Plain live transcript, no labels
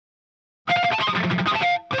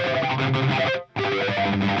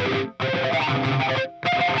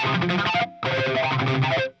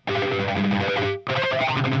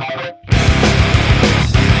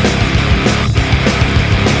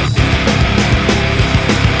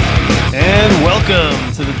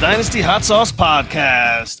Welcome to the Dynasty Hot Sauce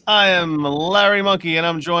Podcast. I am Larry Monkey, and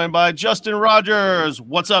I'm joined by Justin Rogers.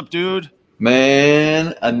 What's up, dude?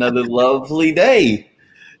 Man, another lovely day.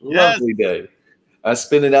 Lovely day. I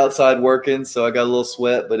spent it outside working, so I got a little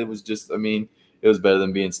sweat, but it was just, it was better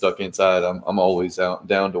than being stuck inside. I'm always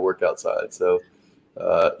down to work outside. So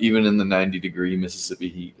even in the 90-degree Mississippi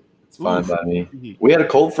heat, it's fine by me. We had a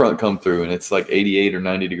cold front come through, and it's like 88 or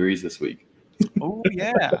 90 degrees this week. Oh,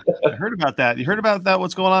 yeah. I heard about that. You heard about that,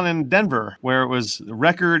 what's going on in Denver, where it was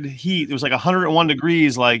record heat. It was like 101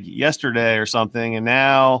 degrees like yesterday or something, and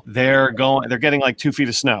now they're getting like 2 feet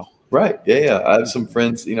of snow. Right. Yeah. I have some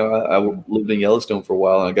friends, I lived in Yellowstone for a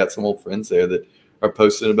while, and I got some old friends there that are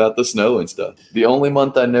posting about the snow and stuff. The only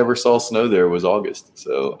month I never saw snow there was August.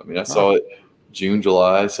 So, I saw it June,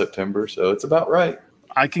 July, September. So it's about right.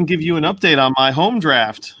 I can give you an update on my home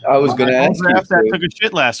draft. I was going to ask you. Draft that took a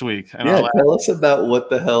shit last week. Yeah, tell us about what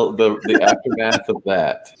the hell, the aftermath of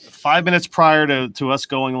that. 5 minutes prior to us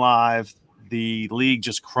going live, the league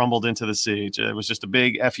just crumbled into the sea. It was just a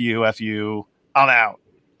big F you, I'm out.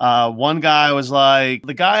 One guy was like,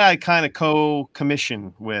 the guy I kind of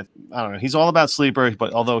co-commission with, I don't know, he's all about sleeper,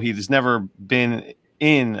 but although he's never been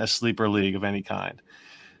in a sleeper league of any kind.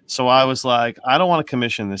 So I was like, I don't want to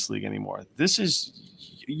commission this league anymore.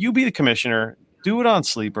 You be the commissioner, do it on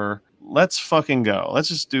sleeper. Let's fucking go. Let's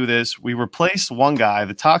just do this. We replaced one guy,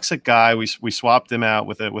 the toxic guy. We swapped him out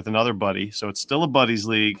with another buddy. So it's still a buddies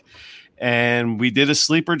league. And we did a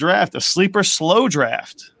sleeper draft, a sleeper slow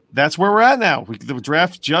draft. That's where we're at now. The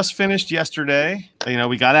draft just finished yesterday.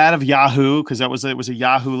 We got out of Yahoo because it was a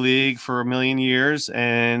Yahoo league for a million years.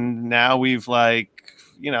 And now we've and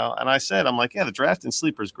I said, I'm like, yeah, the draft in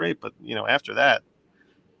sleeper is great. But, after that,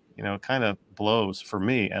 it kind of blows for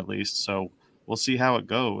me at least. So we'll see how it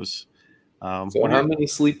goes. So how many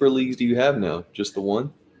sleeper leagues do you have now? Just the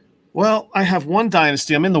one? Well, I have one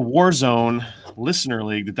dynasty. I'm in the Warzone Listener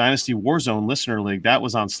League, the Dynasty Warzone Listener League. That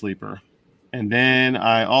was on sleeper. And then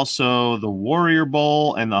I also the Warrior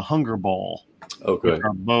Bowl and the Hunger Bowl. Okay. Which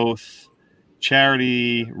are both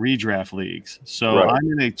charity redraft leagues. So right.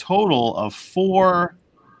 I'm in a total of 4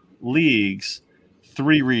 leagues,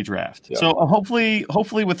 3 redraft. Yeah. So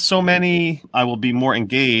hopefully with so many, I will be more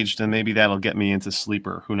engaged, and maybe that'll get me into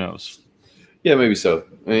sleeper. Who knows? Yeah, maybe so.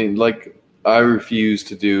 I refuse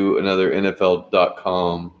to do another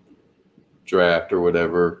NFL.com draft or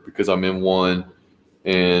whatever because I'm in one,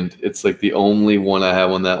 and it's like the only one I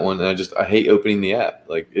have on that one. And I hate opening the app.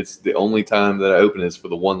 Like it's the only time that I open is for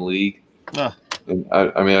the one league. And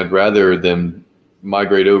I'd rather them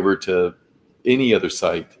migrate over to any other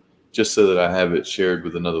site just so that I have it shared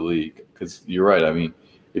with another league. Because you're right.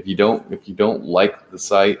 If you don't like the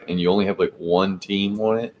site and you only have like one team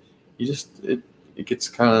on it, it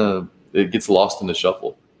gets lost in the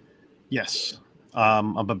shuffle. Yes.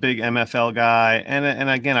 I'm a big MFL guy, and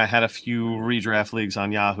again, I had a few redraft leagues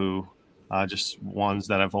on Yahoo, just ones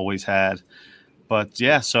that I've always had. But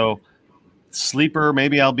yeah, so sleeper,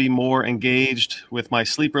 maybe I'll be more engaged with my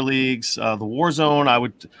sleeper leagues. The Warzone,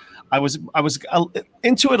 I was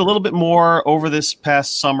into it a little bit more over this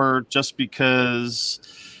past summer, just because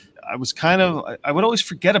I would always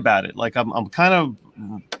forget about it. Like I'm kind of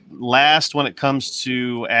last when it comes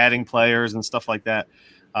to adding players and stuff like that.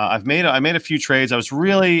 I made a few trades. I was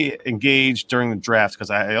really engaged during the draft because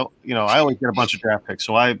I always get a bunch of draft picks.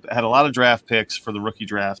 So I had a lot of draft picks for the rookie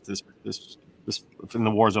draft this in the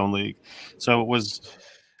Warzone League. So it was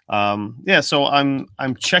so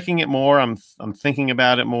I'm checking it more. I'm thinking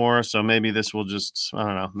about it more. So maybe this will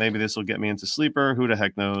maybe this will get me into sleeper. Who the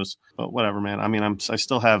heck knows? But whatever, man. I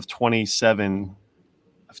still have 26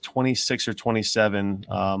 or 27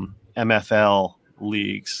 MFL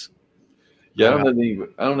leagues. Yeah, I don't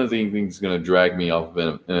know if anything's going to drag me off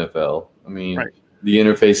of NFL. Right. The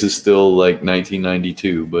interface is still like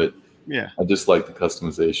 1992, but yeah, I just like the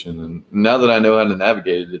customization. And now that I know how to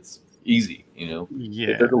navigate it, it's easy.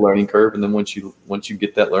 Yeah, there's a learning curve, and then once you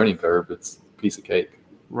get that learning curve, it's a piece of cake.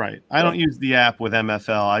 Right. I don't use the app with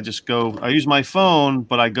MFL. I use my phone,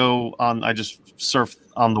 but I just surf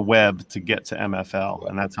on the web to get to MFL,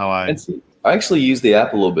 and that's how I actually use the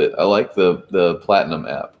app a little bit. I like the Platinum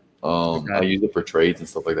app. I use it for trades and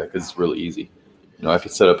stuff like that because it's really easy. I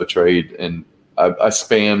could set up a trade, and I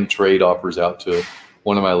spam trade offers out to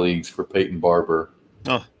one of my leagues for Peyton Barber.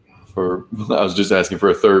 Oh. I was just asking for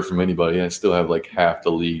a third from anybody. I still have like half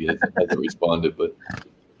the league that hasn't responded, but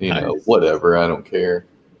Nice. Whatever. I don't care.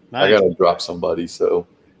 Nice. I got to drop somebody. So,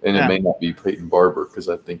 and it may not be Peyton Barber because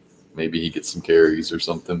I think maybe he gets some carries or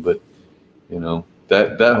something, but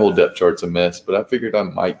that whole depth chart's a mess, but I figured I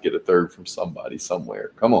might get a third from somebody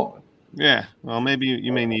somewhere. Come on. Yeah. Well, maybe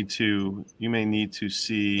you may need to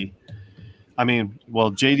see. I mean,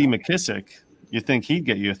 well, J.D. McKissick, you think he'd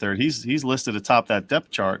get you a third? He's listed atop that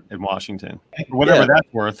depth chart in Washington, for whatever Yeah,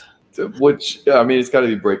 that's worth. which I mean, it's got to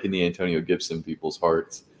be breaking the Antonio Gibson people's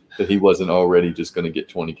hearts that he wasn't already just going to get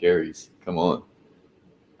 20 carries. Come on.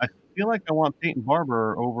 I feel like I want Peyton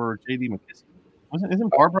Barber over J.D. McKissick. Isn't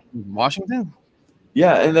Barber in Washington?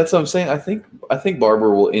 Yeah, and that's what I'm saying. I think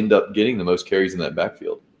Barber will end up getting the most carries in that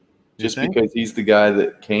backfield, just because he's the guy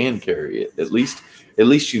that can carry it. At least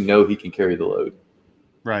he can carry the load.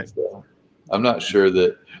 Right. So I'm not sure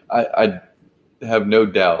that I have no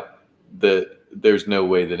doubt that there's no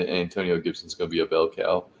way that Antonio Gibson's going to be a bell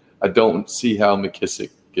cow. I don't see how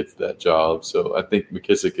McKissick gets that job. So I think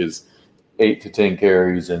McKissick is 8 to 10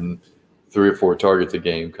 carries and 3 or 4 targets a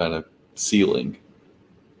game kind of ceiling.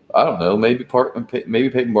 I don't know. Maybe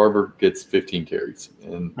Peyton Barber gets 15 carries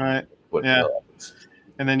and All right. what Yeah. else?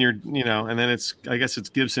 And then I guess it's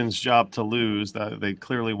Gibson's job to lose. They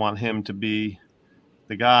clearly want him to be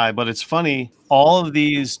the guy. But it's funny, all of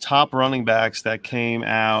these top running backs that came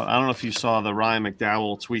out. I don't know if you saw the Ryan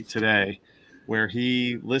McDowell tweet today, where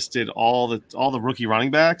he listed all the rookie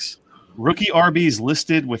running backs, rookie RBs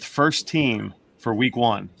listed with first team for week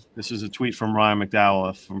 1. This is a tweet from Ryan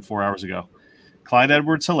McDowell from 4 hours ago. Clyde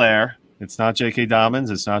Edwards-Helaire. It's not J.K.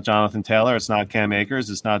 Dobbins. It's not Jonathan Taylor. It's not Cam Akers.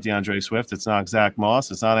 It's not DeAndre Swift. It's not Zach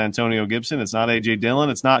Moss. It's not Antonio Gibson. It's not A.J. Dillon.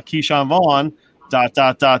 It's not Keyshawn Vaughn. ...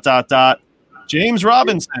 James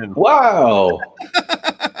Robinson. Wow.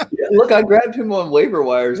 Yeah, look, I grabbed him on waiver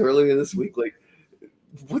wires earlier this week. Like,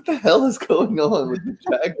 what the hell is going on with the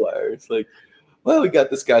Jaguars? Like, well, we got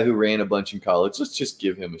this guy who ran a bunch in college. Let's just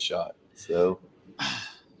give him a shot. So,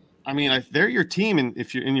 I mean, they're your team, and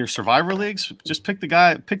if you're in your survivor leagues, just pick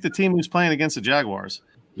the team who's playing against the Jaguars.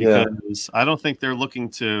 Because I don't think they're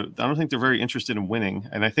very interested in winning,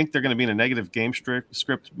 and I think they're going to be in a negative game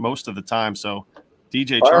script most of the time. So,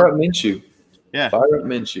 DJ fire Chark, up Minshew. Yeah, fire up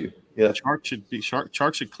Minshew. Yeah,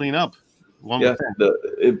 Chark should clean up.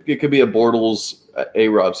 It could be a Bortles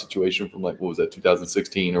A-Rob situation from like, what was that,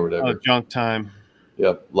 2016 or whatever. Junk time.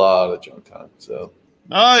 Yep, a lot of junk time. So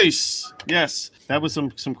nice. Yes, that was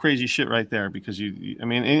some crazy shit right there, because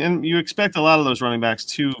and you expect a lot of those running backs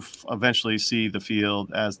to eventually see the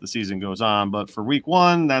field as the season goes on. But for week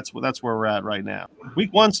 1, that's where we're at right now.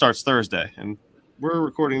 Week 1 starts Thursday, and we're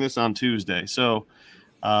recording this on Tuesday. So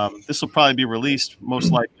this will probably be released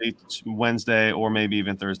most likely Wednesday or maybe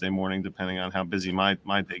even Thursday morning, depending on how busy my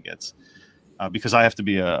day gets. Because I have to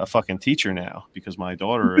be a fucking teacher now, because my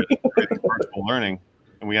daughter is virtual learning,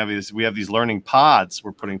 and we have these learning pods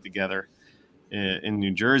we're putting together in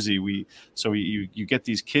New Jersey. You get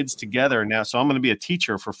these kids together now. So I'm going to be a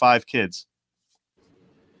teacher for 5 kids.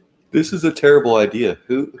 This is a terrible idea.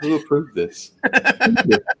 Who approved this?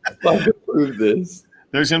 Who approved this?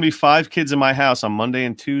 There's going to be 5 kids in my house on Monday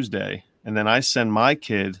and Tuesday, and then I send my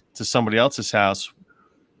kid to somebody else's house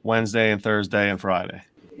Wednesday and Thursday and Friday.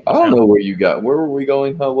 I don't know where you got. Where were we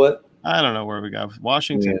going? Huh? What? I don't know where we got.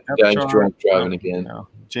 Washington. Yeah, guys driving again.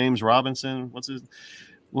 James Robinson.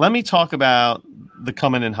 Let me talk about the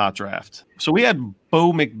coming in hot draft. So we had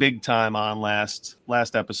Bo McBigtime on last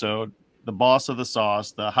episode, the boss of the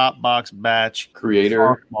sauce, the hot box batch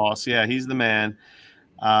creator boss. Yeah, he's the man.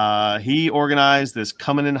 He organized this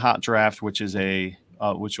coming in hot draft, which was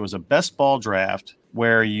a best ball draft,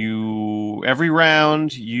 where every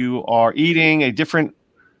round you are eating a different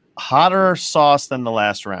hotter sauce than the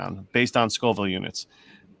last round based on Scoville units.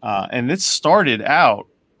 And this started out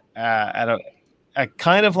at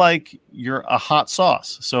kind of like you're a hot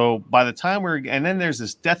sauce. So by the time and then there's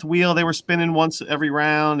this death wheel they were spinning once every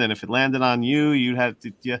round. And if it landed on you,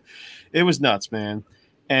 it was nuts, man.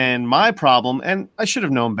 And my problem, and I should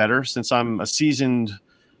have known better since I'm a seasoned,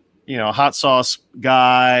 hot sauce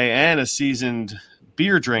guy and a seasoned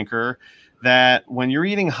beer drinker, that when you're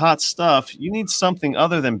eating hot stuff, you need something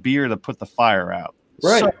other than beer to put the fire out.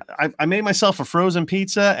 Right. So I made myself a frozen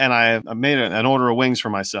pizza, and I made an order of wings for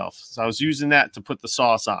myself. So I was using that to put the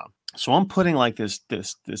sauce on. So I'm putting like this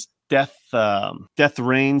death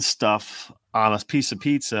rain stuff on a piece of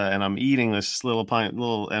pizza, and I'm eating this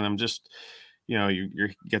and I'm just, you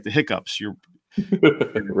get the hiccups.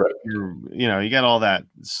 Right. You get all that,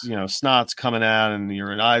 snot's coming out, and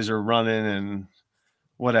your eyes are running, and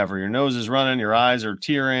whatever, your nose is running, your eyes are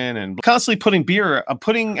tearing, and constantly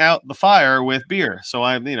putting out the fire with beer. So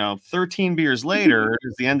I'm, 13 beers later,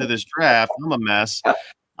 it's the end of this draft. I'm a mess.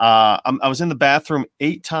 I was in the bathroom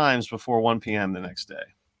 8 times before 1 p.m. the next day.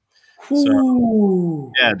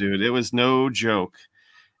 So, yeah, dude, it was no joke.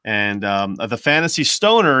 And the Fantasy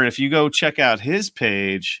Stoner, if you go check out his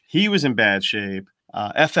page, he was in bad shape.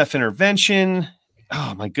 FF Intervention.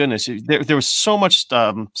 Oh my goodness, there was so much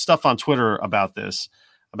stuff on Twitter about this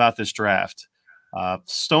draft.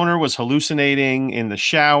 Stoner was hallucinating in the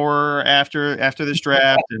shower after this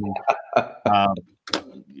draft, and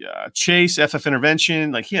Chase FF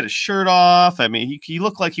Intervention, like he had his shirt off. I mean, he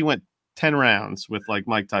looked like he went 10 rounds with like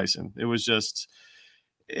Mike Tyson. It was just,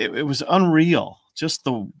 it was unreal. Just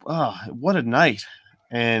what a night.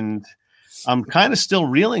 And I'm kind of still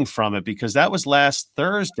reeling from it because that was last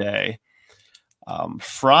Thursday.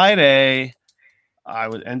 Friday, I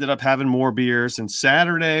ended up having more beers, and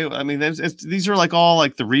Saturday, I mean, these are like all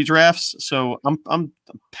like the redrafts. So I'm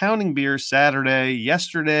pounding beers Saturday.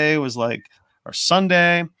 Yesterday was like, or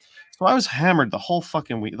Sunday. So I was hammered the whole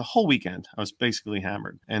fucking week, the whole weekend. I was basically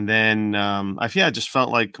hammered. And then I just felt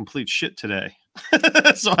like complete shit today.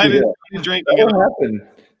 So I didn't drink. That'll happen.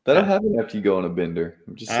 That'll happen after you go on a bender.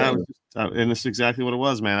 I'm just saying. And it's exactly what it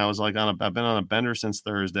was, man. I was like I've been on a bender since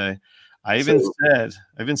Thursday. I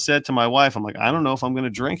even said to my wife, I'm like, I don't know if I'm going to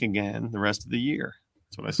drink again the rest of the year.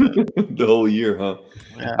 That's what I said. The whole year, huh?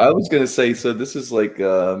 Yeah. I was going to say, so this is like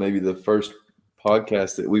maybe the first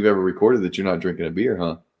podcast that we've ever recorded that you're not drinking a beer,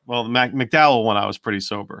 huh? Well, the McDowell one, I was pretty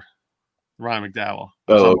sober. Ryan McDowell.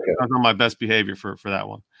 Okay. I was on my best behavior for that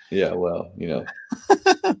one. Yeah, well, you know.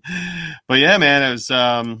 But yeah, man, it was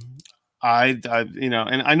I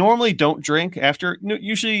and I normally don't drink after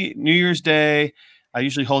usually New Year's Day. I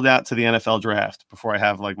usually hold out to the NFL draft before I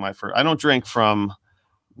have like my first. I don't drink from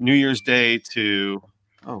New Year's Day to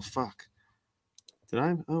fuck.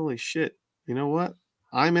 Holy shit. You know what?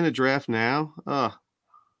 I'm in a draft now.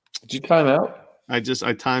 Did you time out? I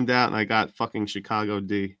timed out and I got fucking Chicago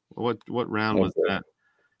D. What round was that?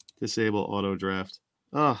 Disable auto draft.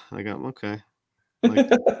 Oh, I got okay.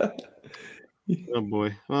 Oh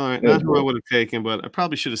boy. All right. Not who I would have taken, but I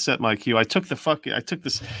probably should have set my cue. I took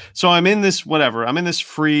this. So I'm in this, whatever. I'm in this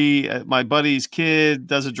free, my buddy's kid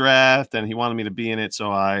does a draft and he wanted me to be in it.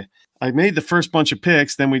 So I made the first bunch of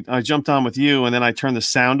picks. Then I jumped on with you and then I turned the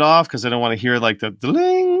sound off because I don't want to hear like the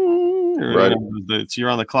ding or right. You're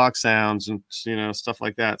on the clock sounds and, stuff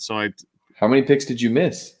like that. So how many picks did you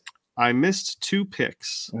miss? I missed 2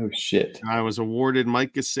 picks. Oh shit. I was awarded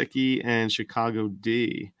Mike Gesicki and Chicago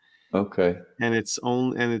D. Okay. And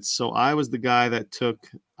so I was the guy that took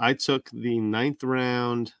the 9th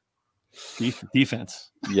round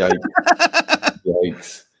defense.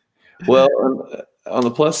 Yikes. Well, on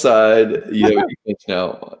the plus side, you have defense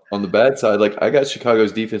now. On the bad side, like I got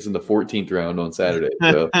Chicago's defense in the 14th round on Saturday.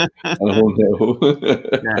 So I don't know.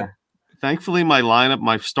 Yeah. Thankfully, my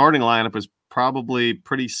starting lineup is probably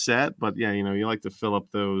pretty set, but yeah, you like to fill up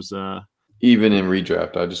those. Even in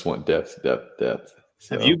redraft, I just want depth.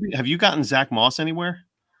 So, have you gotten Zach Moss anywhere?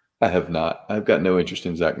 I have not. I've got no interest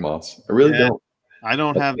in Zach Moss. I really don't. I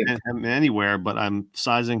don't have him anywhere, but I'm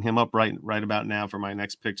sizing him up right about now for my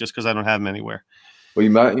next pick, just because I don't have him anywhere. Well, you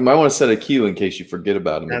might want to set a queue in case you forget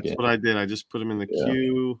about him. That's what I did. I just put him in the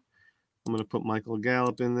queue. I'm going to put Michael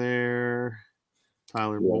Gallup in there.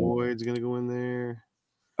 Tyler Boyd's going to go in there.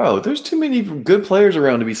 Oh, there's too many good players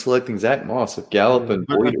around to be selecting Zach Moss with Gallup and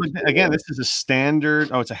Boyd. But again, this is a standard.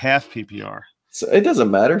 Oh, it's a half PPR. So it doesn't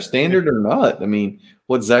matter, standard or not. I mean,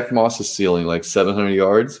 what Zach Moss is ceiling, like 700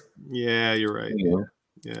 yards? Yeah, you're right.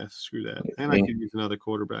 Yeah, screw that. And I could use another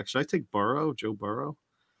quarterback. Should I take Joe Burrow?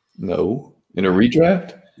 No. In a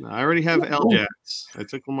redraft? No, I already have Jax. I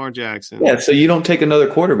took Lamar Jackson. Yeah, so you don't take another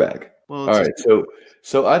quarterback. Well, all right,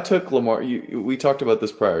 so I took Lamar. We talked about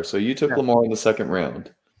this prior. So you took Lamar in the 2nd round.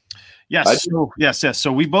 Yes. Yes.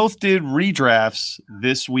 So we both did redrafts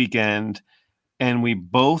this weekend. And we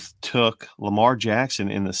both took Lamar Jackson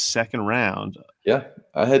in the 2nd round. Yeah,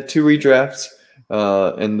 I had 2 redrafts,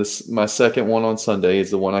 and my second one on Sunday is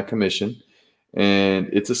the one I commissioned, and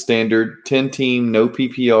it's a standard 10-team, no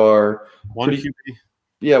PPR, 1 QB.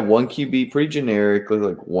 Yeah, 1 QB, pretty generic,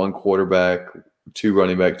 like 1 quarterback, 2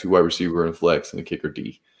 running back, 2 wide receiver, and a flex, and a kicker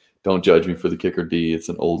D. Don't judge me for the kicker D. It's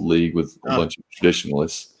an old league with a bunch of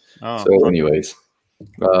traditionalists. So, anyways.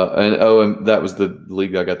 And that was the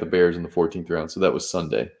league I got the Bears in the 14th round. So that was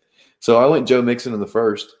Sunday. So I went Joe Mixon in the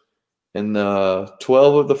 1st, and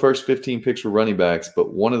 12 of the first 15 picks were running backs,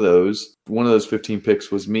 but one of those 15 picks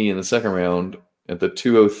was me in the 2nd round at the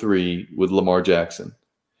 203 with Lamar Jackson.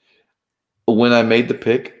 When I made the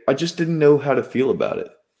pick, I just didn't know how to feel about it.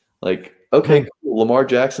 Like, okay, cool, Lamar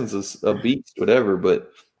Jackson's a beast, whatever,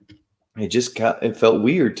 but it felt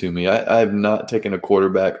weird to me. I have not taken a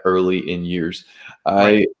quarterback early in years.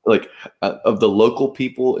 Of the local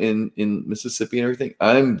people in Mississippi and everything,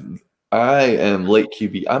 I am late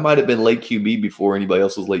QB. I might have been late QB before anybody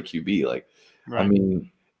else was late QB. I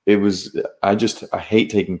mean, I hate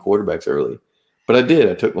taking quarterbacks early. But I did.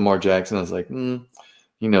 I took Lamar Jackson. I was like,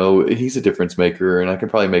 he's a difference maker, and I can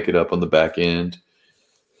probably make it up on the back end.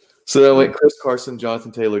 So then I went Chris Carson,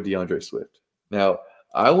 Jonathan Taylor, DeAndre Swift. Now,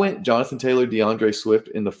 I went Jonathan Taylor, DeAndre Swift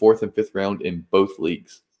in the 4th and 5th round in both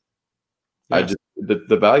leagues. Yeah. I just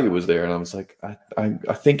the value was there, and I was like,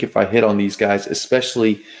 I think if I hit on these guys,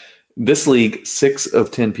 especially this league, 6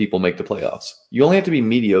 of 10 people make the playoffs. You only have to be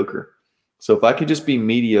mediocre. So if I could just be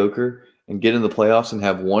mediocre and get in the playoffs and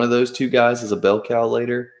have one of those 2 guys as a bell cow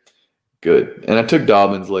later, good. And I took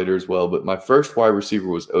Dobbins later as well, but my first wide receiver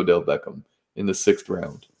was Odell Beckham in the 6th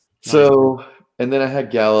round. So, and then I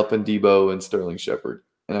had Gallup and Debo and Sterling Shepard,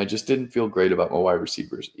 and I just didn't feel great about my wide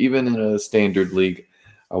receivers. Even in a standard league,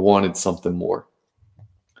 I wanted something more.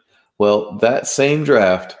 Well, that same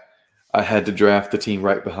draft, I had to draft the team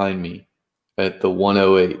right behind me at the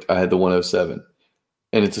 108. I had the 107,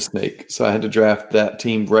 and it's a snake. So I had to draft that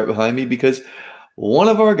team right behind me because one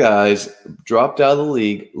of our guys dropped out of the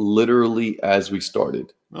league literally as we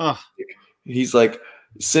started. He's like,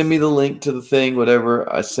 send me the link to the thing,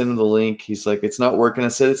 whatever. I send him the link. He's like, it's not working. I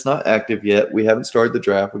said, it's not active yet. We haven't started the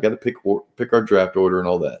draft. We got to pick our draft order and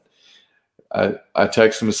all that. I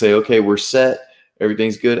text him and say, okay, we're set.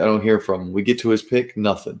 Everything's good. I don't hear from him. We get to his pick,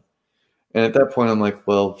 nothing. And at that point, I'm like,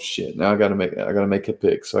 well, shit. Now I gotta make a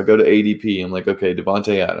pick. So I go to ADP. I'm like, okay,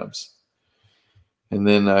 Devontae Adams. And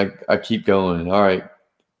then I keep going. All right,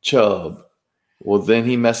 Chubb. Well, then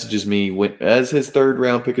he messages me as his 3rd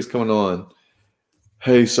round pick is coming on.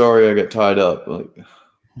 Hey, sorry, I got tied up. Like,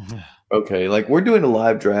 okay, like we're doing a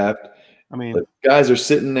live draft. I mean, the guys are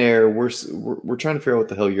sitting there. We're trying to figure out what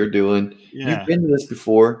the hell you're doing. Yeah. You've been to this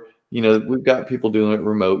before. We've got people doing it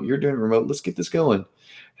remote. You're doing it remote. Let's get this going.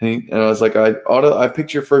 And I was like, I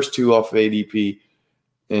picked your first 2 off of ADP,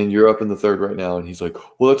 and you're up in the 3rd right now. And he's like,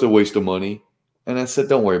 well, that's a waste of money. And I said,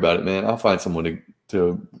 don't worry about it, man. I'll find someone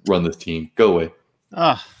to run this team. Go away.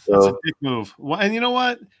 That's a big move. And you know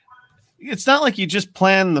what? It's not like you just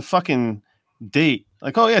plan the fucking date.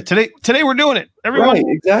 Like, oh yeah, today we're doing it. Everyone, right,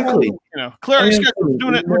 exactly. Clear our schedule. We're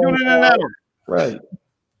doing it in an hour. Right.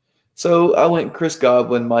 So I went Chris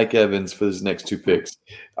Godwin, Mike Evans for those next 2 picks.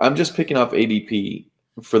 I'm just picking off ADP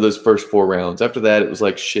for those first 4 rounds. After that, it was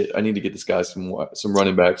like, shit, I need to get this guy some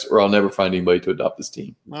running backs, or I'll never find anybody to adopt this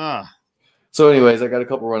team. So anyways, I got a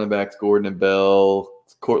couple running backs, Gordon and Bell,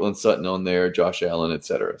 Cortland Sutton on there, Josh Allen,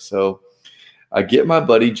 etc. So I get my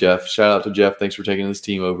buddy Jeff. Shout out to Jeff. Thanks for taking this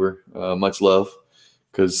team over. Much love,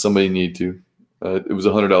 because somebody needed to. It was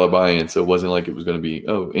 $100 buy-in, so it wasn't like it was going to be,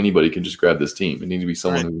 anybody can just grab this team. It needed to be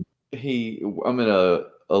someone who I'm in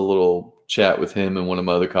a little chat with him and one of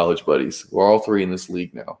my other college buddies. We're all 3 in this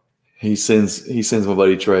league now. He sends my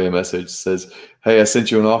buddy Trey a message, says, hey, I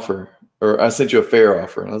sent you an offer, or I sent you a fair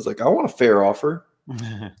offer. And I was like, I want a fair offer.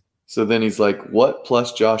 So then he's like, what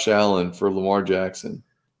plus Josh Allen for Lamar Jackson?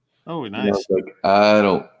 Oh, nice. And I was like, I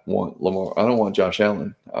don't want Lamar. I don't want Josh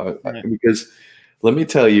Allen because let me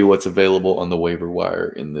tell you what's available on the waiver wire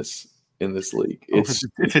in this league. If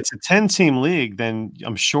it's a 10-team league, then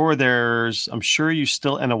I'm sure you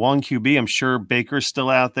still, and a 1 QB, I'm sure Baker's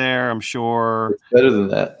still out there. I'm sure it's better than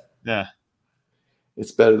that. Yeah.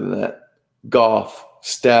 It's better than that. Goff,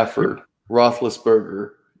 Stafford,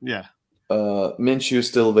 Roethlisberger. Yeah. Minshew is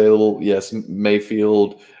still available. Yes.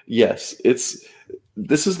 Mayfield. Yes.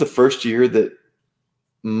 This is the first year that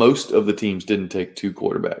most of the teams didn't take 2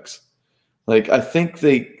 quarterbacks. Like, I think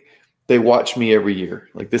they watch me every year.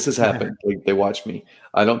 Like, this has happened. Like, they watch me.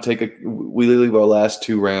 I don't we leave our last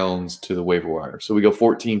 2 rounds to the waiver wire. So we go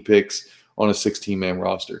 14 picks on a 16-man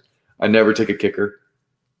roster. I never take a kicker.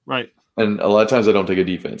 Right. And a lot of times I don't take a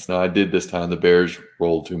defense. Now, I did this time. The Bears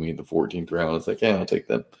rolled to me in the 14th round. It's like, yeah, I'll take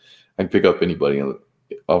them. I can pick up anybody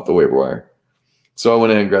off the waiver wire. So I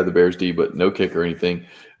went ahead and grabbed the Bears D, but no kick or anything.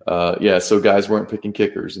 So guys weren't picking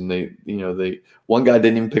kickers, and one guy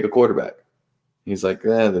didn't even pick a quarterback. He's like,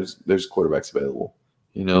 there's quarterbacks available.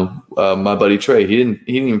 My buddy Trey, he didn't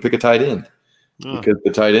even pick a tight end because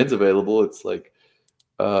the tight end's available. It's like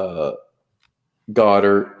Goddard,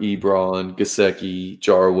 Ebron, Gesicki,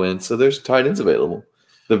 Jarwin. So there's tight ends available.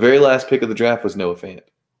 The very last pick of the draft was Noah Fant.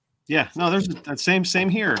 Yeah, no, there's that same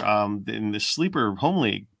here. In the sleeper home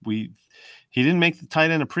league, he didn't make the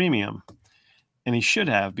tight end a premium, and he should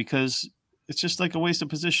have, because it's just like a waste of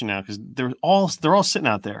position now, because they're all sitting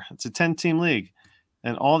out there. It's a 10-team league,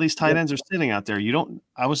 and all these tight ends are sitting out there.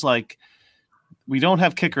 I was like, we don't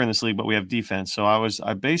have kicker in this league, but we have defense. So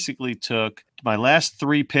I basically took my last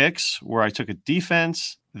 3 picks where I took a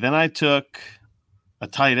defense, then I took a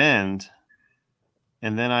tight end,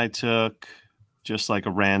 and then I took just like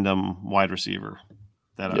a random wide receiver.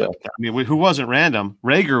 That Yeah. I mean, who wasn't random?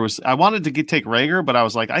 Rager was. I wanted to take Rager, but I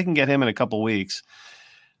was like, I can get him in a couple weeks.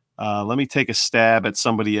 Let me take a stab at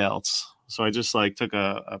somebody else. So I just like took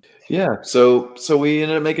a Yeah. So we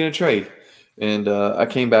ended up making a trade, and I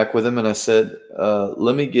came back with him, and I said,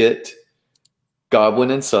 let me get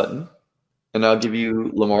Godwin and Sutton, and I'll give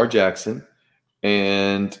you Lamar Jackson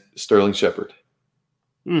and Sterling Shepard.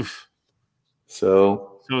 oof.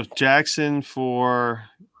 So Jackson for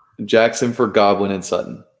Godwin and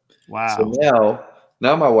Sutton. wow. So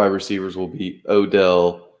now my wide receivers will be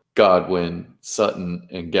Odell, Godwin, Sutton,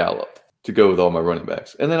 and Gallup to go with all my running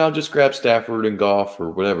backs. And then I'll just grab Stafford and Goff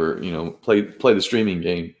or whatever, play the streaming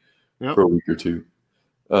game for a week or two.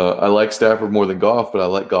 I like Stafford more than Goff, but I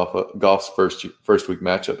like Goff's first week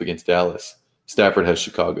matchup against Dallas. Stafford has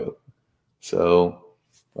Chicago. So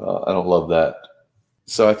I don't love that.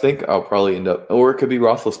 So I think I'll probably end up, or it could be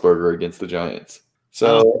Roethlisberger against the Giants.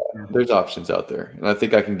 So there's options out there, and I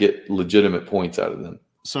think I can get legitimate points out of them.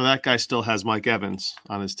 So that guy still has Mike Evans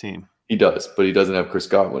on his team. He does, but he doesn't have Chris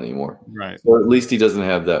Godwin anymore. Right. So at least he doesn't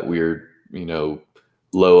have that weird,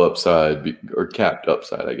 low upside or capped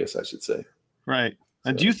upside, I guess I should say. Right.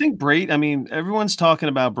 And do you think Brady? I mean, everyone's talking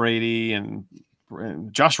about Brady, and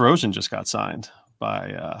Josh Rosen just got signed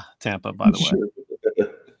by Tampa, by the way.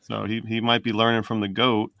 So he might be learning from the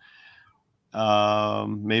GOAT.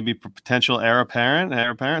 Maybe potential heir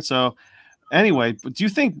apparent. So anyway, but do you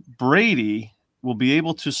think Brady will be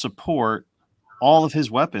able to support all of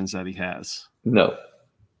his weapons that he has? No.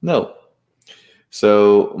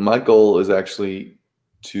 So my goal is actually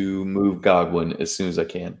to move Godwin as soon as I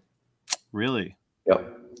can. Really?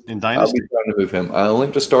 Yep. In Dynasty? I'll be trying to move him. I only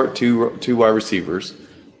have to start two wide receivers.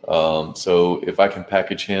 So if I can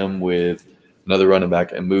package him with another running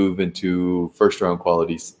back and move into first-round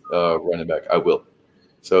quality running back, I will.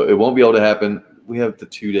 So it won't be able to happen. We have the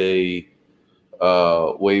 2-day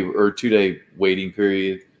waiver or 2-day waiting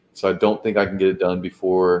period, so I don't think I can get it done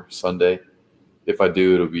before Sunday. If I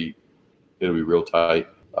do, it'll be real tight.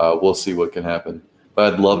 We'll see what can happen.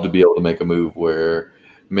 But I'd love to be able to make a move where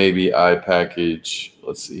maybe I package.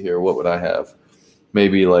 Let's see here. What would I have?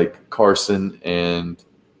 Maybe like Carson and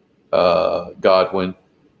Godwin,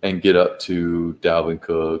 and get up to Dalvin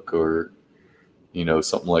Cook or,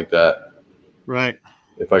 something like that. Right.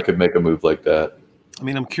 If I could make a move like that. I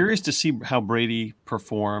mean, I'm curious to see how Brady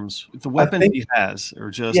performs. The weapons he has are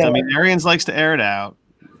just, I mean, Arians likes to air it out.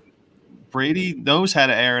 Brady knows how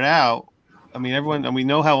to air it out. I mean, and we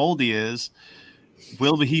know how old he is.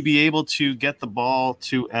 Will he be able to get the ball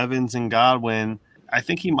to Evans and Godwin? I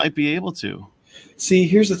think he might be able to. See,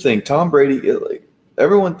 here's the thing. Tom Brady,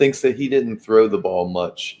 everyone thinks that he didn't throw the ball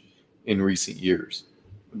much in recent years.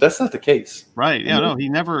 That's not the case. Right. Yeah, no, he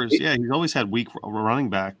never – he's always had weak running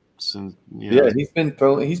backs. And he's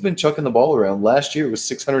been chucking the ball around. Last year it was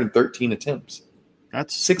 613 attempts.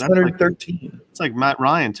 That's 613. It's like Matt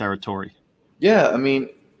Ryan territory. Yeah, I mean,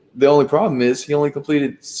 the only problem is he only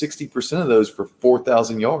completed 60% of those for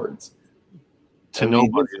 4,000 yards.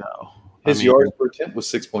 Nobody, though. His yards per attempt was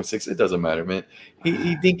 6.6. It doesn't matter, man.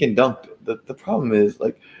 He dink and dunked it. The problem is,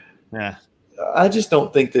 I just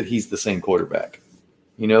don't think that he's the same quarterback.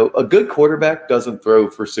 A good quarterback doesn't throw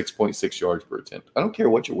for 6.6 yards per attempt. I don't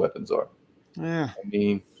care what your weapons are. Yeah. I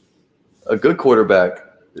mean, a good quarterback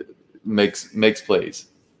makes plays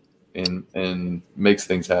and makes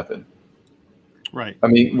things happen. Right. I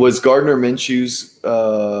mean, was Gardner Minshew's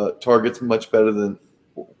targets much better than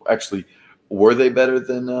 – actually, were they better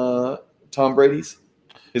than Tom Brady's,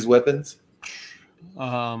 his weapons?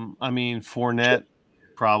 I mean, Fournette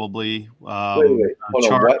probably. Wait.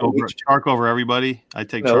 Chark over everybody. I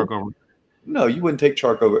take Chark over. No, you wouldn't take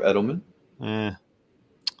Chark over Edelman. Eh.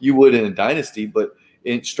 You would in a dynasty, but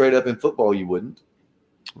straight up in football, you wouldn't.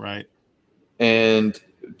 Right. And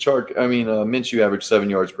Minshew averaged 7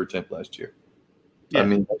 yards per attempt last year. Yeah. I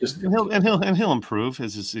mean, he'll improve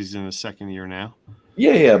as he's in his second year now.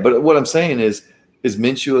 Yeah. But what I'm saying is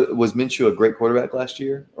Minshew a great quarterback last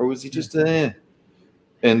year, or was he just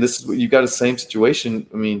And this is you got the same situation.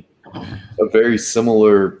 I mean, a very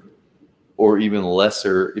similar or even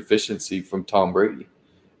lesser efficiency from Tom Brady.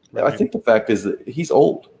 Right. I think the fact is that he's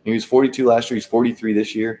old. He was 42 last year. He's 43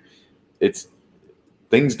 this year.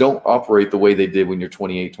 Things don't operate the way they did when you're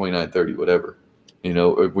 28, 29, 30, whatever,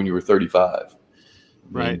 or when you were 35.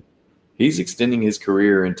 Right. I mean, he's extending his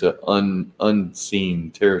career into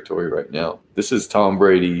unseen territory right now. This is Tom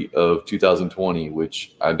Brady of 2020,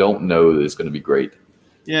 which I don't know is going to be great.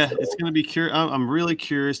 Yeah, it's going to be curious. I'm really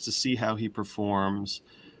curious to see how he performs.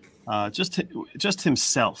 Just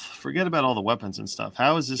himself. Forget about all the weapons and stuff.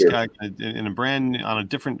 How is this guy on a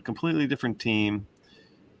completely different team?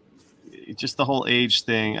 just the whole age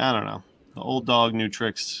thing. I don't know. The old dog, new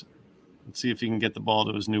tricks. Let's see if he can get the ball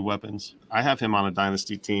to his new weapons. I have him on a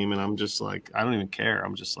dynasty team, and I'm just like, I don't even care.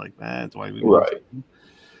 I'm just like, do I even want Right.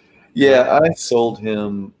 Yeah, I sold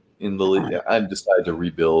him in the league. I decided to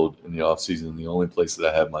rebuild in the offseason. The only place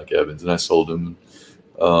that I had Mike Evans, and I sold him.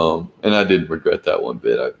 And I didn't regret that one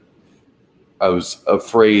bit. I was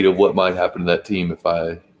afraid of what might happen to that team if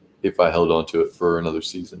I held on to it for another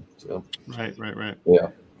season. So Right.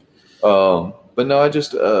 yeah. But no, I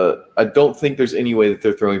don't think there's any way that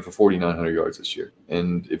they're throwing for 4,900 yards this year.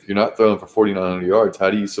 And if you're not throwing for 4,900 yards, how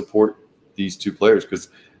do you support these two players? Because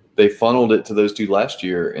they funneled it to those two last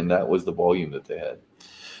year, and that was the volume that they had.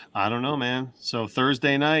 I don't know, man. So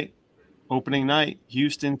Thursday night, opening night,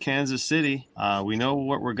 Houston, Kansas City. We know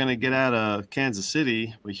what we're going to get out of Kansas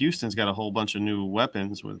City, but Houston's got a whole bunch of new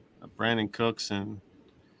weapons with Brandon Cooks, and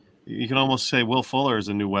you can almost say Will Fuller is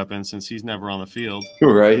a new weapon since he's never on the field.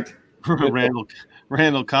 Right.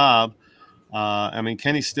 Randall Cobb. I mean,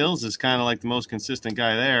 Kenny Stills is kind of like the most consistent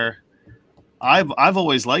guy there. I've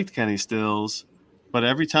always liked Kenny Stills, but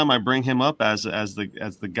every time I bring him up as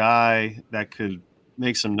the guy that could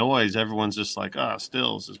make some noise, everyone's just like,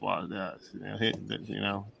 Stills is what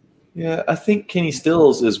Yeah, I think Kenny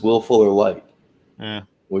Stills is Will Fuller light. Yeah.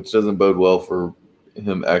 Which doesn't bode well for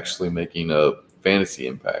him actually making a fantasy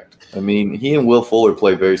impact. I mean, he and Will Fuller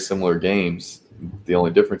play very similar games. The only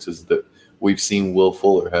difference is that we've seen Will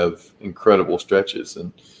Fuller have incredible stretches,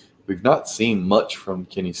 and we've not seen much from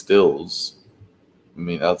Kenny Stills. I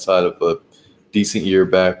mean, outside of a decent year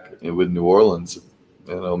back with New Orleans,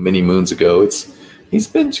 many moons ago, he's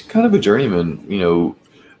been kind of a journeyman.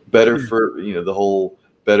 Better for the whole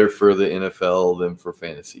better for the NFL than for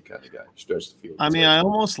fantasy kind of guy. Stretch the field. I mean, I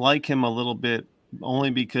almost like him a little bit only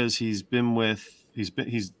because he's been with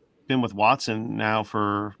Watson now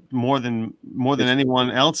for more than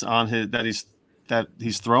anyone else on that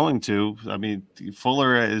he's throwing to. I mean,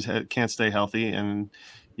 Fuller can't stay healthy, and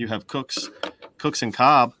you have Cooks and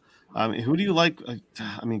Cobb. I mean, who do you like?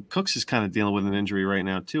 I mean, Cooks is kind of dealing with an injury right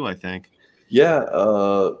now too, I think. Yeah,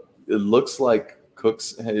 it looks like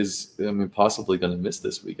Cooks is, possibly going to miss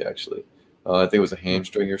this week, actually. I think it was a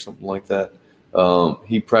hamstring or something like that.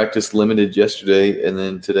 He practiced limited yesterday, and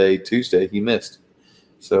then today, Tuesday, he missed.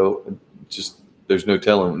 So just there's no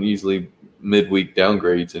telling. Usually midweek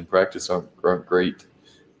downgrades in practice aren't great.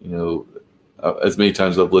 As many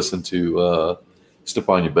times I've listened to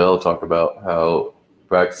Stephania Bell talk about how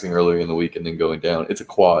practicing earlier in the week and then going down. It's a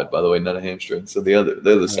quad, by the way, not a hamstring. So the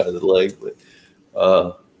other side of the leg. But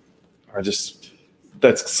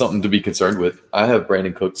that's something to be concerned with. I have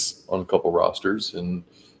Brandon Cooks on a couple rosters and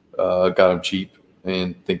got him cheap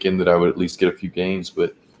and thinking that I would at least get a few games,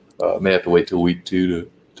 but may have to wait till week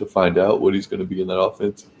 2 to find out what he's going to be in that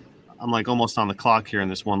offense. I'm like almost on the clock here in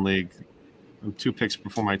this one league. I'm 2 picks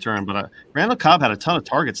before my turn, but Randall Cobb had a ton of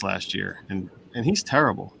targets last year, and he's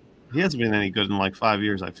terrible. He hasn't been any good in like 5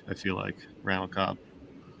 years. I feel like Randall Cobb.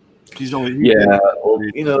 It's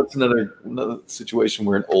another situation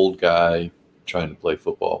where an old guy trying to play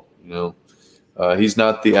football. He's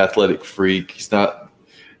not the athletic freak. He's not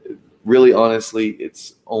really. Honestly,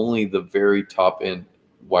 it's only the very top end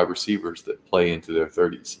wide receivers that play into their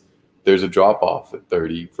 30s. There's a drop off at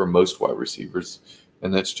 30 for most wide receivers,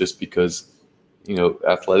 and that's just because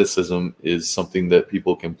athleticism is something that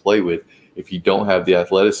people can play with. If you don't have the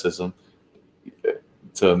athleticism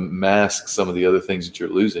to mask some of the other things that you're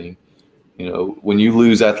losing, when you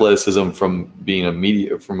lose athleticism from being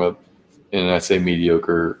and I say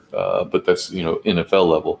mediocre, but that's, NFL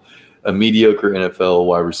level, a mediocre NFL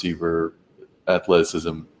wide receiver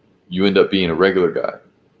athleticism, you end up being a regular guy.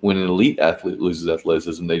 When an elite athlete loses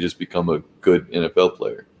athleticism, they just become a good NFL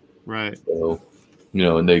player. Right. So,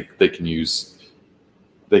 and they can use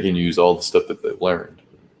all the stuff that they've learned.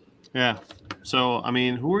 Yeah. So, I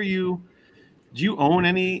mean, who are you? Do you own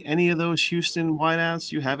any of those Houston wideouts?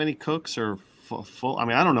 Do you have any Cooks or Full? I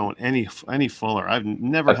mean, I don't know any Fuller. I've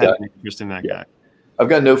never had any interest in that guy. I've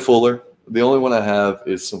got no Fuller. The only one I have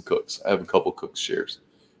is some Cooks. I have a couple Cooks shares,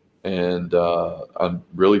 and I'm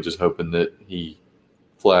really just hoping that he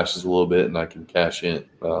flashes a little bit and I can cash in.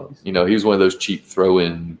 He was one of those cheap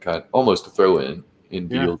throw-in almost a throw-in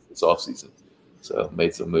deals this offseason. So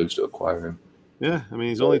made some moves to acquire him. Yeah, I mean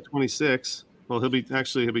he's only 26. Well, he'll be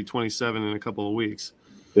 27 in a couple of weeks.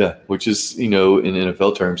 Yeah, which is in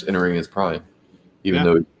NFL terms entering his prime, even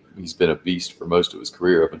though he's been a beast for most of his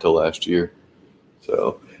career up until last year.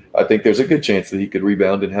 So I think there's a good chance that he could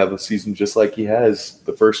rebound and have a season just like he has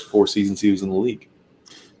the first 4 seasons he was in the league.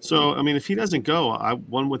 So, I mean, if he doesn't go,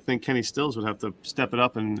 one would think Kenny Stills would have to step it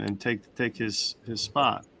up and take his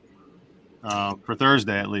spot. for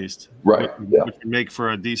Thursday at least. Right. Which would make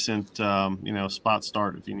for a decent, spot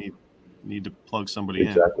start if you need to plug somebody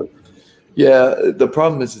in. Yeah, the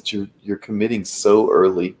problem is that you're committing so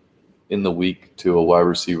early in the week to a wide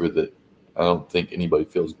receiver that I don't think anybody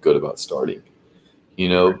feels good about starting.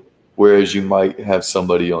 Right. Whereas you might have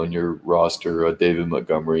somebody on your roster, a David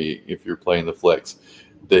Montgomery, if you're playing the flex,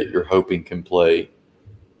 that you're hoping can play,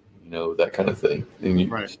 that kind of thing.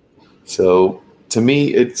 Right. So to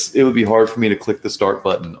me, it would be hard for me to click the start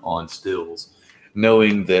button on Stills,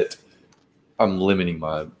 knowing that I'm limiting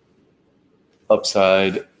my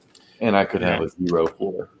upside and I could have a 0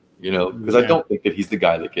 floor, because I don't think that he's the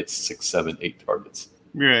guy that gets 6, 7, 8 targets.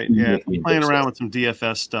 Right. Yeah. Playing around with some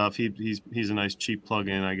DFS stuff. He's a nice cheap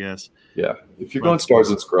plug-in, I guess. Yeah. If you're going stars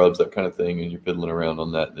and scrubs, that kind of thing, and you're fiddling around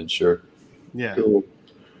on that, then sure. Yeah. Cool.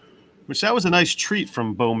 Which that was a nice treat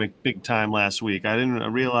from Bo Big Time last week. I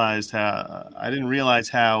didn't realize how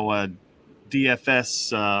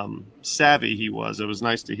DFS savvy he was. It was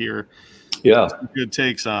nice to hear. Yeah. Some good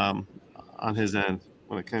takes on his end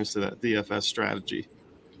when it comes to that DFS strategy.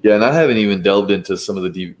 Yeah, and I haven't even delved into some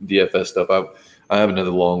of the DFS stuff. I have another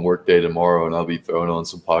long work day tomorrow, and I'll be throwing on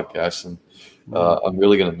some podcasts. And I'm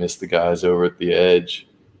really going to miss the guys over at the Edge,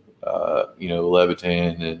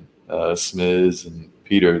 Levitan and Smiz and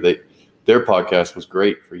Peter. Their podcast was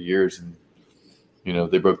great for years, and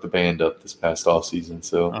they broke the band up this past off season.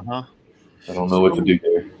 So I don't know what to do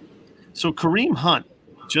there. So Kareem Hunt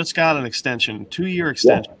just got an extension, 2-year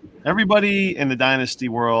extension. Yeah. Everybody in the dynasty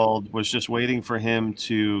world was just waiting for him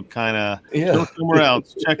to kind of go somewhere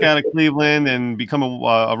else, check out of Cleveland and become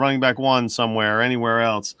a running back 1 somewhere or anywhere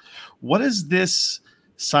else. What does this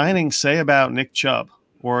signing say about Nick Chubb,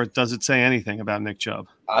 or does it say anything about Nick Chubb?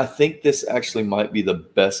 I think this actually might be the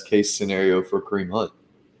best case scenario for Kareem Hunt.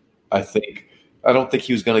 I don't think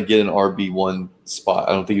he was going to get an RB1 spot.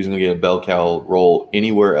 I don't think he was going to get a bell cow role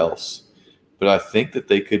anywhere else. But I think that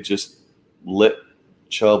they could just let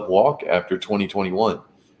Chubb walk after 2021.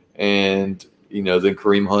 And, then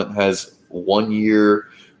Kareem Hunt has 1 year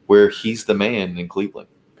where he's the man in Cleveland.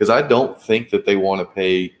 Because I don't think that they want to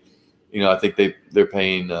pay, I think they're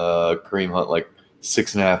paying Kareem Hunt like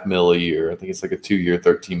 $6.5 million a year. I think it's like a 2-year,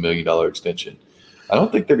 $13 million extension. I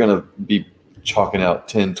don't think they're going to be chalking out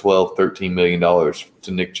 $10, $12, $13 million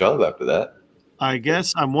to Nick Chubb after that. I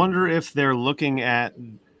guess I wonder if they're looking at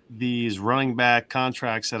these running back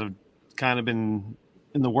contracts that have kind of been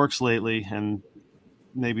in the works lately, and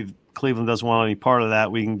maybe Cleveland doesn't want any part of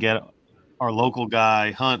that. We can get our local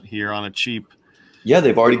guy Hunt here on a cheap. Yeah,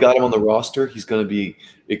 they've already got him on the roster. He's going to be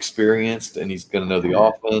experienced, and he's going to know the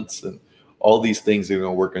offense, and all these things are going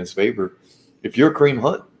to work in his favor. If you're a Kareem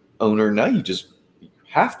Hunt owner, now you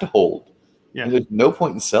have to hold. Yeah. And there's no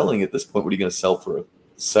point in selling at this point. What are you going to sell for a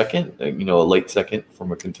second? A late second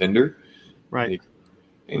from a contender? Right.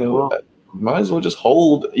 Might as well just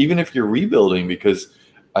hold, even if you're rebuilding, because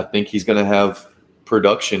I think he's going to have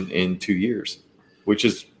production in 2 years, which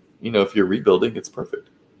is, if you're rebuilding, it's perfect.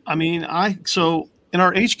 I mean, so in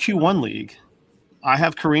our HQ1 league, I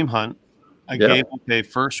have Kareem Hunt. I gave up a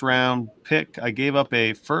first-round pick. I gave up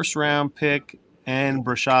a first-round pick and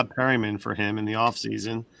Brashad Perryman for him in the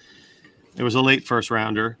offseason. It was a late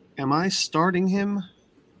first-rounder. Am I starting him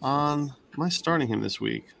this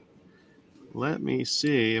week? Let me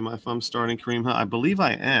see if I'm starting Kareem Hunt. I believe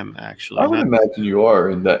I am, actually. I would imagine you are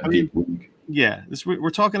in that deep league. Yeah. We're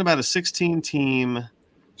talking about a 16-team.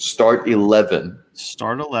 Start 11.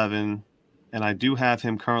 And I do have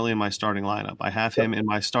him currently in my starting lineup. I have him in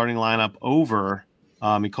my starting lineup over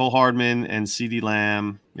Mecole Hardman and CeeDee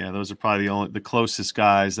Lamb. Yeah, those are probably the closest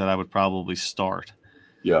guys that I would probably start.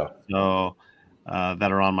 Yeah. So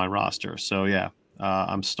that are on my roster. So, yeah,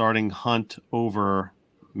 I'm starting Hunt over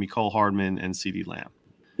Mecole Hardman and CeeDee Lamb.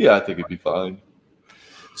 Yeah, I think it'd be fine.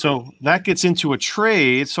 So that gets into a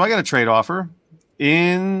trade. So I got a trade offer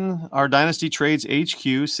in our Dynasty Trades HQ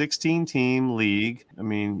 16-team league. I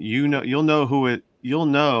mean, you'll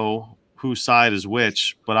know whose side is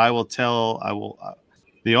which, but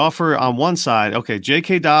the offer on one side. Okay,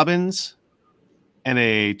 J.K. Dobbins and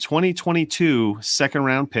a 2022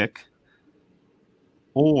 second-round pick,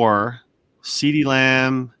 or CeeDee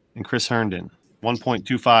Lamb and Chris Herndon.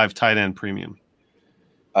 1.25 tight end premium.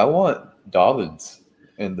 I want Dobbins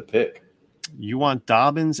and the pick. You want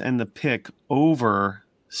Dobbins and the pick over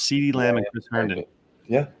CeeDee Lamb and Chris Herndon.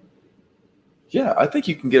 Yeah. Yeah, I think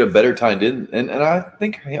you can get a better tight end. And I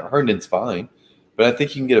think Herndon's fine. But I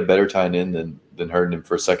think you can get a better tight end than Herndon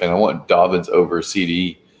for a second. I want Dobbins over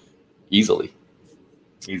CD easily.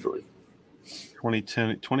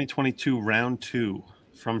 2022 round 2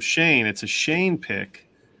 from Shane. It's a Shane pick.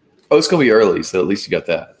 Oh, it's going to be early, so at least you got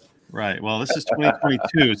that. Right. Well, this is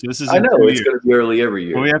 2022, so this is I in know 2 it's years. going to be early every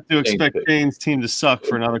year. So we have to Change expect pick. Shane's team to suck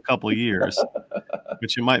for another couple of years,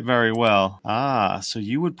 which it might very well. So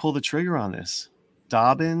you would pull the trigger on this,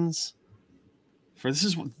 Dobbins. This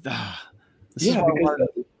is Yeah, why I because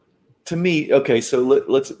wanted- to me, okay. So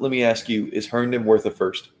let me ask you: is Herndon worth a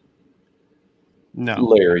first? no.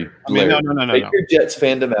 Larry, I mean, Larry, no. take your Jets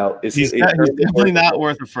fandom out. He's Herndon definitely worth not a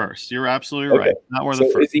worth a first. You're absolutely right. Okay. Not worth So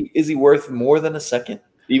a first. is he worth more than a second?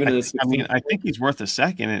 Even in a 16? I think he's worth a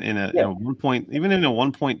second in a Yeah. 1 point, even in a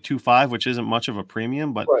 1.25, which isn't much of a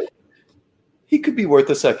premium, but Right. He could be worth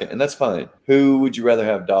a second, and that's fine. Who would you rather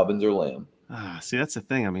have, Dobbins or Lamb? see, that's the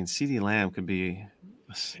thing. I mean, CeeDee Lamb could be.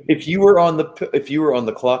 If you were on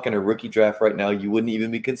the clock in a rookie draft right now, you wouldn't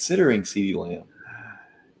even be considering CeeDee Lamb.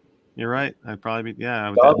 You're right. I'd probably be. Yeah, I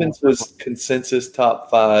would Dobbins was consensus top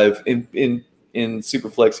 5 in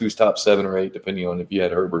Superflex. He was top 7 or 8, depending on if you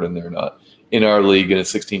had Herbert in there or not. In our league, in a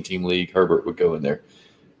 16-team league, Herbert would go in there,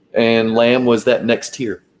 and Lamb was that next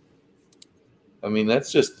tier. I mean,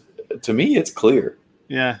 that's just, to me, it's clear.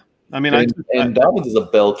 Yeah, I mean, and Dobbins is a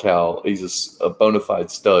bell cow. He's a bona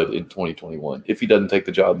fide stud in 2021 if he doesn't take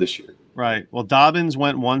the job this year. Right. Well, Dobbins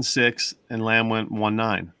went 1.6 and Lamb went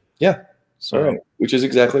 1.9. Yeah. So, all right, which is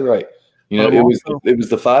exactly right. You know, it was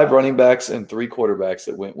the 5 running backs and 3 quarterbacks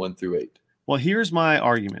that went 1 through 8. Well, here's my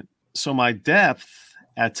argument. So my depth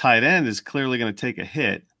at tight end is clearly going to take a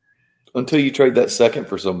hit until you trade that second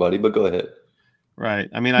for somebody. But go ahead. Right.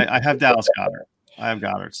 I mean, I have Dallas Goedert. I have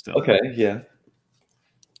Goddard still. Okay. Yeah.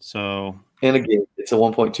 So. And again, it's a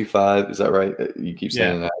 1.25. Is that right? You keep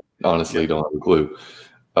saying that. Honestly, don't have a clue.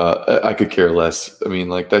 I could care less. I mean,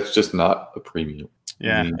 like, that's just not a premium.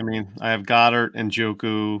 Yeah. I mean, I have Goddard and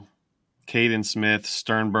Njoku, Caden Smith,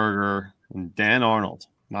 Sternberger, and Dan Arnold.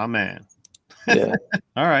 My man. Yeah.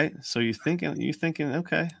 All right. So you thinking,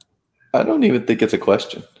 okay. I don't even think it's a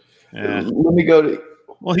question. Yeah. Let me go to.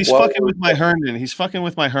 Well, he's fucking with my Herndon. He's fucking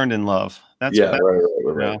with my Herndon love. That's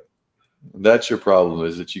right. That's your problem,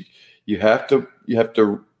 is that you have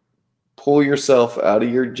to pull yourself out of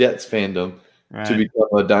your Jets fandom to become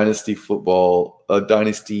a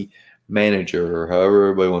dynasty manager, or however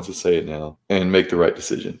everybody wants to say it now, and make the right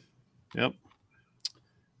decision. Yep.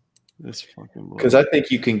 This fucking blow. Because I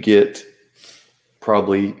think you can get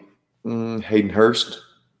probably Hayden Hurst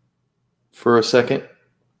for a second,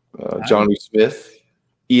 Johnny Smith,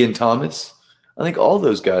 Ian Thomas. I think all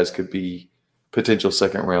those guys could be potential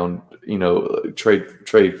second round,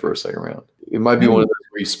 trade for a second round. It might be one of those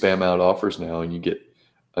where you spam out offers now and you get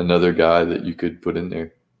another guy that you could put in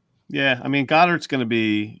there. Yeah, I mean, Goddard's going to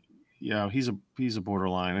be, he's a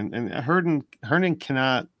borderline, and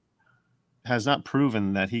Herndon has not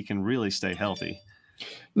proven that he can really stay healthy.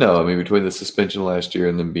 No, I mean, between the suspension last year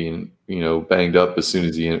and then being, banged up as soon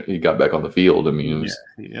as he got back on the field. I mean,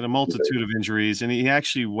 he had a multitude of injuries, and he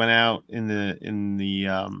actually went out in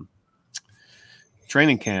the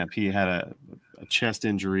training camp. He had a chest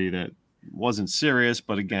injury that wasn't serious,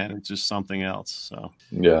 but again, it's just something else. So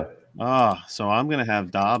yeah. So I'm gonna have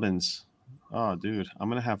Dobbins. Oh, dude, I'm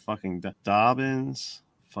gonna have fucking Dobbins.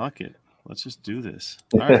 Fuck it, let's just do this.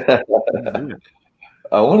 All right, do it.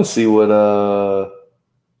 I want to see what.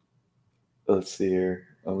 Let's see here.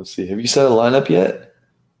 I want to see. Have you set a lineup yet?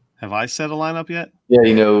 Have I set a lineup yet? Yeah,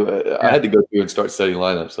 I had to go through and start setting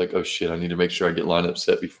lineups. Like, oh shit, I need to make sure I get lineups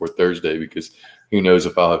set before Thursday, because who knows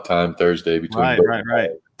if I'll have time Thursday between. Right.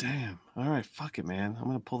 Damn. All right, fuck it, man. I'm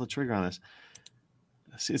gonna pull the trigger on this.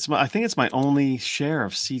 See, I think it's my only share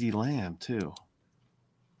of CeeDee Lamb too.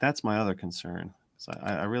 That's my other concern. So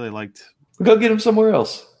I really liked. Go get him somewhere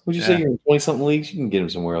else. Would you say you're in 20-something leagues? You can get him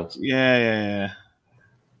somewhere else. Yeah.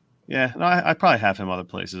 No, I probably have him other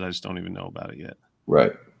places. I just don't even know about it yet.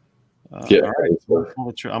 Right. All right. I'm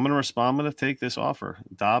going to respond. I'm going to take this offer.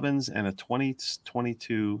 Dobbins and a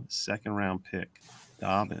 2022 second round pick.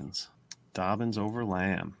 Dobbins over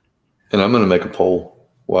Lamb. And I'm going to make a poll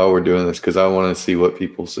while we're doing this, because I want to see what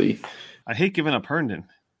people see. I hate giving up Herndon.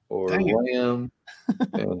 Or Lamb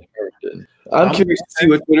and Herndon. I'm curious to see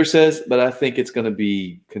what Twitter says, but I think it's going to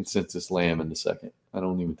be consensus Lamb in the second. I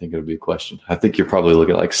don't even think it'll be a question. I think you're probably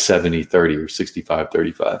looking at like 70-30 or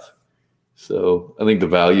 65-35. So I think the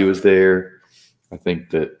value is there. I think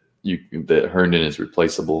that Herndon is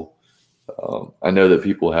replaceable. I know that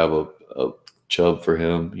people have a chub for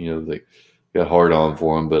him. They got hard on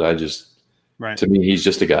for him, but to me, he's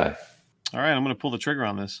just a guy. All right, I'm going to pull the trigger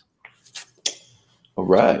on this. All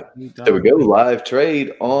right. There we go. Live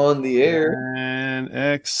trade on the air. And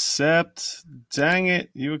accept. Dang it.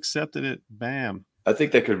 You accepted it. Bam. I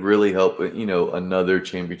think that could really help, another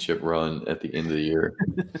championship run at the end of the year.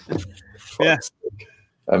 Yeah.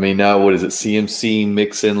 I mean, now what is it? CMC,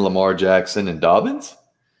 Mixon, Lamar Jackson, and Dobbins?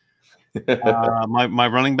 My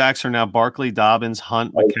running backs are now Barkley, Dobbins,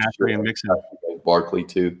 Hunt, McCaffrey, and Mixon. Barkley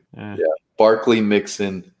too. Yeah. Barkley,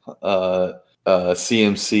 Mixon,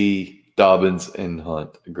 CMC, Dobbins, and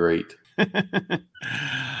Hunt. Great.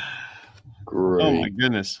 Great. Oh my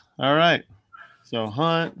goodness. All right. So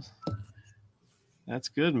Hunt. That's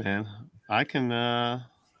good, man. I can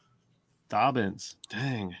Dobbins.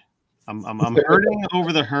 Dang. I'm hurting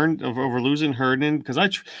over losing Herndon because I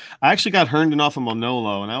actually got Herndon off of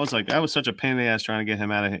Manolo, and I was such a pain in the ass trying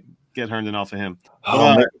to get Herndon off of him.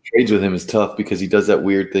 Making trades with him is tough because he does that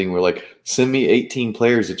weird thing where like send me 18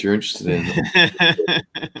 players that you're interested in. Yes.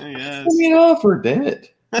 Send me an offer, damn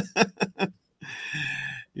it.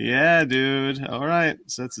 Yeah, dude. All right,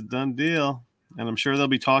 so that's a done deal, and I'm sure they'll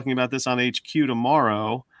be talking about this on HQ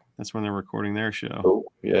tomorrow. That's when they're recording their show. Oh,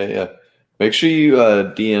 yeah. Make sure you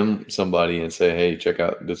DM somebody and say, "Hey, check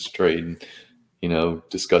out this trade," and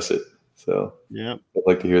discuss it. So, Yep. I'd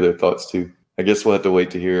like to hear their thoughts too. I guess we'll have to wait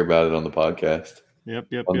to hear about it on the podcast. Yep.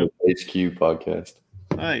 On the HQ podcast.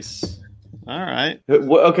 Nice. All right.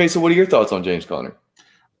 Okay, so what are your thoughts on James Conner?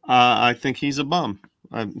 I think he's a bum.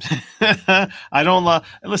 I don't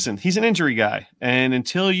listen. He's an injury guy, and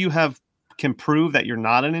until you can prove that you're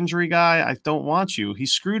not an injury guy, I don't want you. He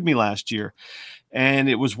screwed me last year. And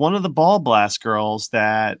it was one of the Ball Blast girls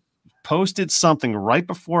that posted something right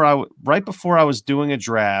before I was doing a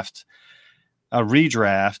redraft.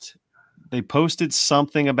 They posted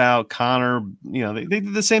something about Conner. They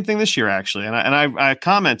did the same thing this year actually, and I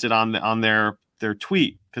commented on their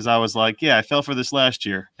tweet because I was like, yeah, I fell for this last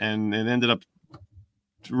year, and it ended up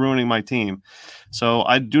ruining my team. So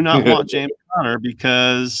I do not want James Conner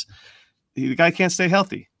because the guy can't stay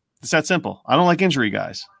healthy. It's that simple. I don't like injury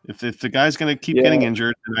guys. If the guy's going to keep getting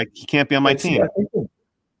injured, then he can't be on my team.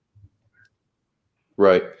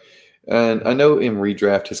 Right. And I know in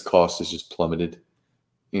redraft his cost is just plummeted.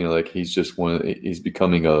 He's just he's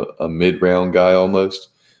becoming a mid-round guy almost.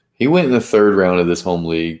 He went in the third round of this home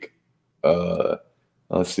league.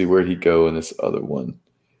 Let's see, where'd he go in this other one?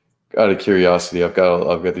 Out of curiosity, I've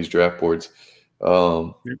got these draft boards.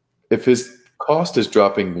 If his cost is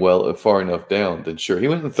dropping far enough down, then sure. He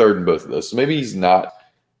went in third in both of those. So maybe he's not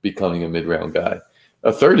becoming a mid-round guy.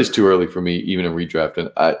 A third is too early for me, even in redraft. And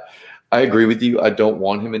I agree with you. I don't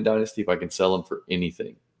want him in Dynasty if I can sell him for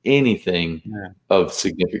anything of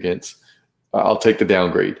significance. I'll take the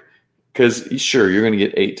downgrade. Because, sure, you're going to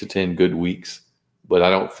get 8 to 10 good weeks. But I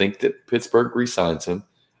don't think that Pittsburgh re-signs him.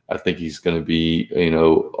 I think he's going to be,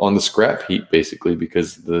 on the scrap heap, basically,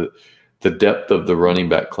 because the depth of the running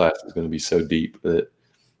back class is going to be so deep that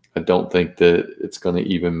I don't think that it's going to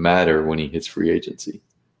even matter when he hits free agency.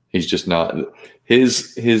 He's just not –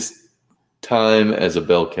 his time as a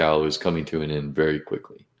bell cow is coming to an end very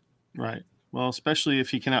quickly. Right. Well, especially if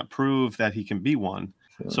he cannot prove that he can be one.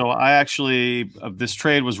 Yeah. So I actually this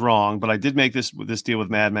trade was wrong, but I did make this deal with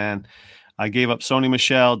Madman. I gave up Sony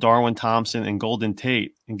Michel, Darwin Thompson, and Golden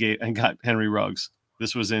Tate and got Henry Ruggs.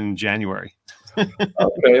 This was in January.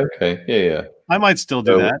 Okay. Yeah. I might still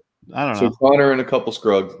do that. I don't know. So Conner and a couple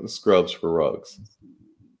scrubs for Ruggs.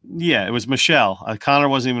 Yeah, it was Michelle. Conner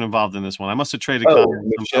wasn't even involved in this one. I must have traded Conner.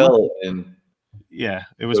 Michelle and yeah,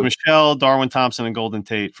 it was Michelle, Darwin Thompson, and Golden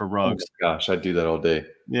Tate for Ruggs. Oh my gosh, I'd do that all day.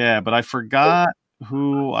 Yeah, but I forgot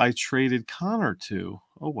who I traded Conner to.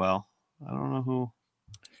 Oh well, I don't know who.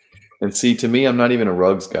 And see, to me, I'm not even a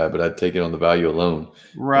Ruggs guy, but I'd take it on the value alone.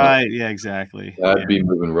 Right. Yeah, exactly. I'd be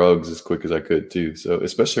moving Ruggs as quick as I could too. So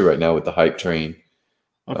especially right now with the hype train.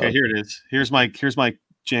 Okay, here it is. Here's my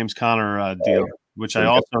James Conner deal, which I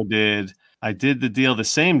also did. I did the deal the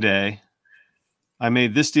same day. I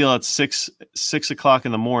made this deal at 6 o'clock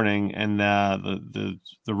in the morning, and the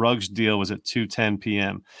Ruggs deal was at 2:10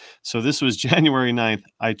 p.m. So this was January 9th.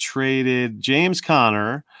 I traded James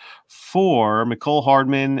Conner for Mecole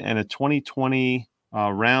Hardman and a 2020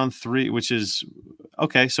 round 3, which is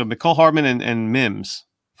okay. So Mecole Hardman and Mims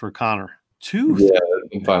for Conner. Yeah,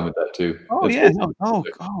 I'm fine with that too. Oh, that's yeah. Oh,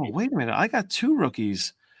 wait a minute. I got 2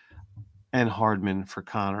 rookies and Hardman for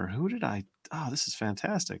Conner. Who did I? Oh, this is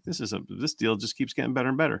fantastic. This deal just keeps getting better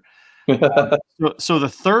and better. So the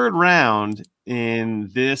third round in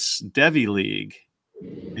this Devy league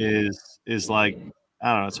is like,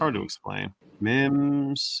 I don't know. It's hard to explain.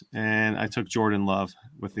 Mims, and I took Jordan Love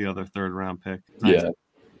with the other third round pick. Nice. Yeah,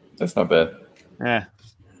 that's not bad. Yeah,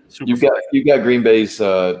 you got Green Bay's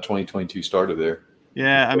 2022 starter there.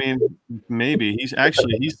 Yeah, I mean, maybe he's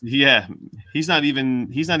not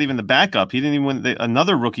even the backup. He didn't even win.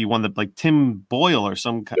 Another rookie won like Tim Boyle or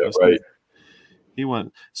some kind of right. He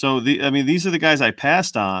won. So these are the guys I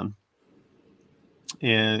passed on.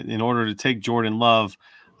 in order to take Jordan Love,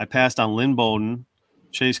 I passed on Lynn Bowden,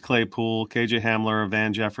 Chase Claypool, KJ Hamler,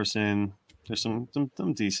 Van Jefferson. There's some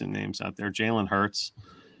decent names out there. Jalen Hurts.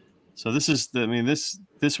 So this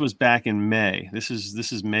was back in May. This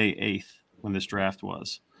is May 8th when this draft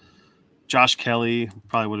was. Josh Kelly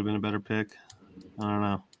probably would have been a better pick. I don't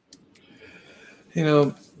know.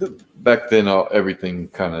 Back then, everything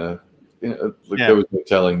kind of, there was no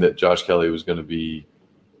telling that Josh Kelly was going to be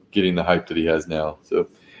getting the hype that he has now. So,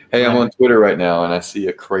 hey, I'm on Twitter right now, and I see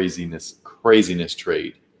a craziness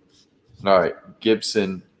trade. All right,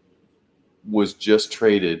 Gibson was just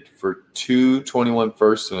traded for 2 21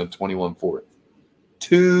 firsts and a 21 fourth.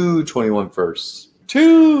 2 21 firsts.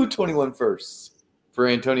 2 21 firsts for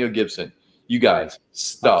Antonio Gibson. You guys,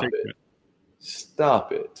 stop it.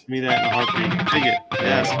 Stop it. Give me that in a heartbeat. Take it.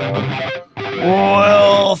 Yes.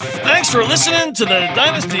 Well, thanks for listening to the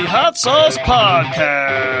Dynasty Hot Sauce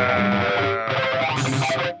Podcast.